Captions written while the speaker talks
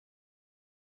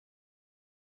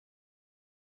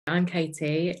I'm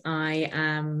Katie. I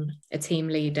am a team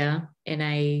leader in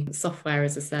a software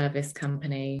as a service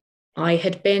company. I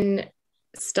had been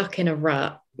stuck in a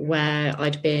rut where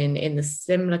I'd been in the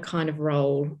similar kind of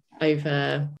role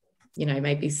over,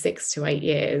 maybe 6 to 8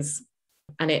 years.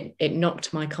 And it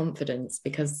knocked my confidence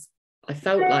because I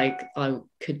felt like I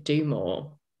could do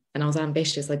more and I was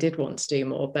ambitious. I did want to do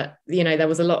more, but, there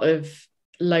was a lot of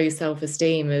low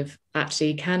self-esteem of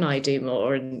actually, can I do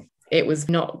more? And it was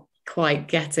not quite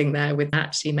getting there with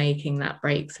actually making that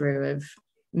breakthrough of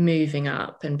moving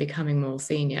up and becoming more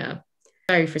senior.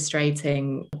 Very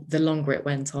frustrating. The longer it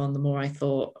went on, the more I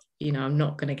thought, I'm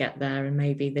not going to get there. And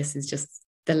maybe this is just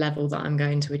the level that I'm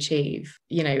going to achieve.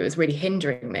 It was really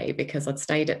hindering me because I'd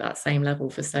stayed at that same level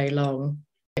for so long.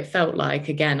 It felt like,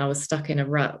 again, I was stuck in a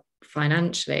rut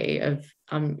financially of,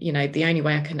 the only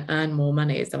way I can earn more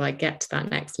money is if I get to that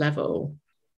next level.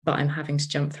 But I'm having to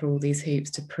jump through all these hoops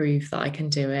to prove that I can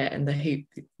do it, and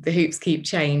the hoops keep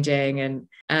changing,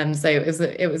 and so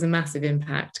it was a massive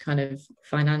impact, kind of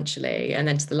financially, and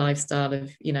then to the lifestyle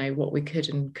of what we could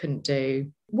and couldn't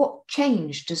do. What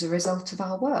changed as a result of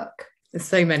our work? There's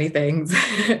so many things.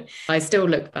 I still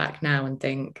look back now and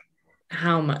think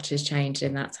how much has changed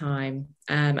in that time,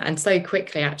 and so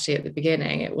quickly. Actually, at the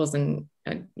beginning, it wasn't.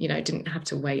 Didn't have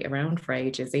to wait around for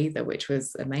ages either, which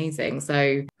was amazing.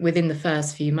 So within the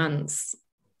first few months,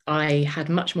 I had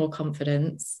much more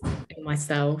confidence in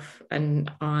myself,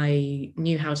 and I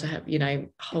knew how to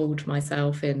hold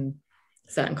myself in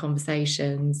certain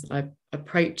conversations. I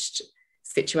approached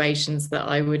situations that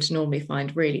I would normally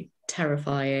find really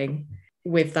terrifying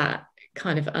with that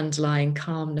kind of underlying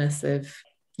calmness of,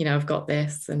 I've got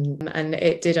this. And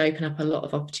it did open up a lot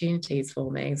of opportunities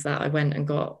for me. So I went and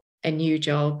got a new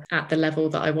job at the level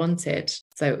that I wanted.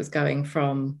 So it was going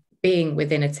from being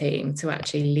within a team to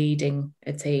actually leading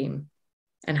a team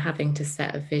and having to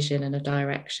set a vision and a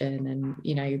direction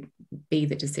and, be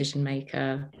the decision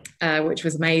maker, which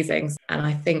was amazing. And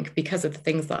I think because of the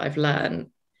things that I've learned,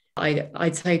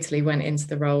 I totally went into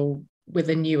the role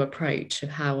with a new approach of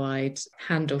how I'd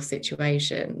handle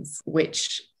situations,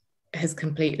 which has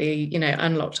completely,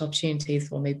 unlocked opportunities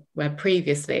for me where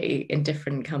previously in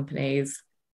different companies,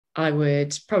 I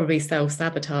would probably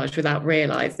self-sabotage without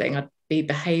realizing. I'd be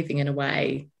behaving in a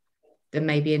way that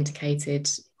maybe indicated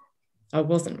I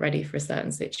wasn't ready for a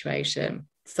certain situation.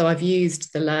 So I've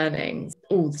used the learnings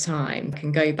all the time. I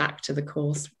can go back to the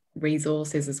course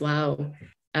resources as well,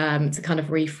 to kind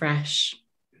of refresh.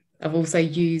 I've also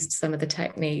used some of the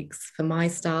techniques for my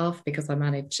staff because I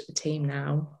manage a team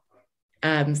now.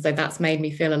 So that's made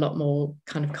me feel a lot more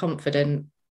kind of confident.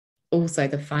 Also,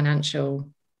 the financial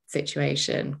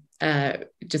situation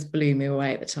just blew me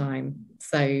away at the time.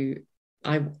 So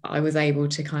I was able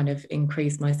to kind of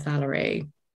increase my salary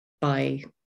by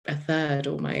a third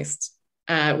almost,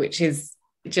 which is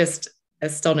just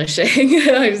astonishing.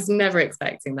 I was never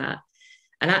expecting that.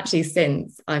 And actually,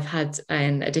 since I've had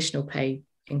an additional pay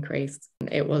increase,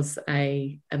 it was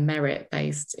a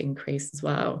merit-based increase as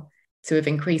well. To have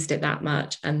increased it that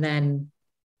much and then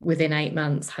within 8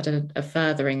 months had a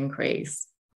further increase.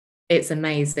 It's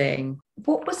amazing.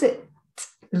 What was it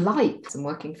like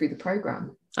working through the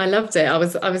program? I loved it. I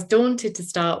was daunted to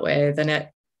start with, and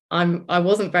I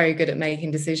wasn't very good at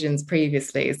making decisions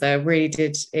previously, so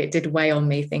it did weigh on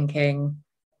me, thinking,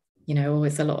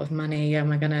 it's a lot of money.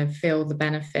 Am I going to feel the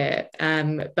benefit?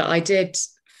 But I did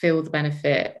feel the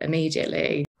benefit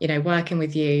immediately. Working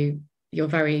with you, you're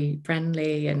very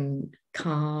friendly and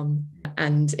calm,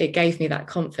 and it gave me that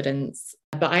confidence.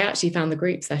 But I actually found the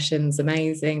group sessions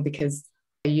amazing because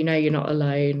you're not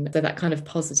alone. So that kind of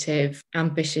positive,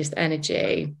 ambitious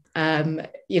energy,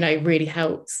 really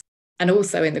helps. And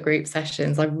also in the group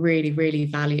sessions, I really, really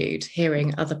valued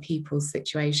hearing other people's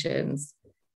situations,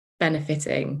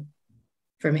 benefiting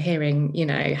from hearing,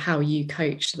 how you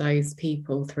coach those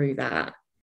people through that.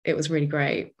 It was really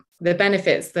great. The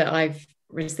benefits that I've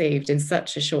received in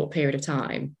such a short period of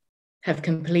time have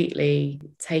completely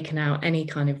taken out any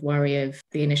kind of worry of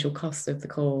the initial cost of the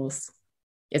course.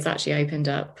 It's actually opened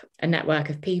up a network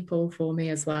of people for me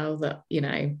as well that,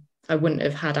 I wouldn't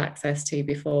have had access to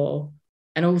before.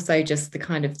 And also just the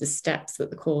kind of the steps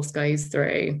that the course goes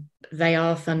through. They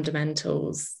are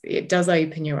fundamentals. It does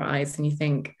open your eyes and you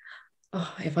think,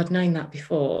 oh, if I'd known that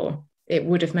before, it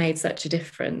would have made such a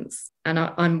difference. And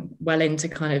I'm well into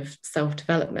kind of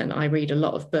self-development. I read a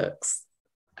lot of books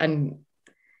and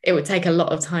it would take a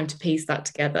lot of time to piece that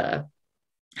together.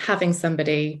 Having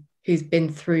somebody who's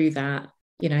been through that,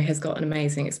 has got an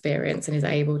amazing experience and is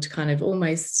able to kind of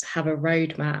almost have a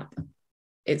roadmap,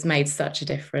 it's made such a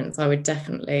difference. I would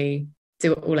definitely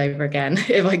do it all over again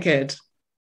if I could.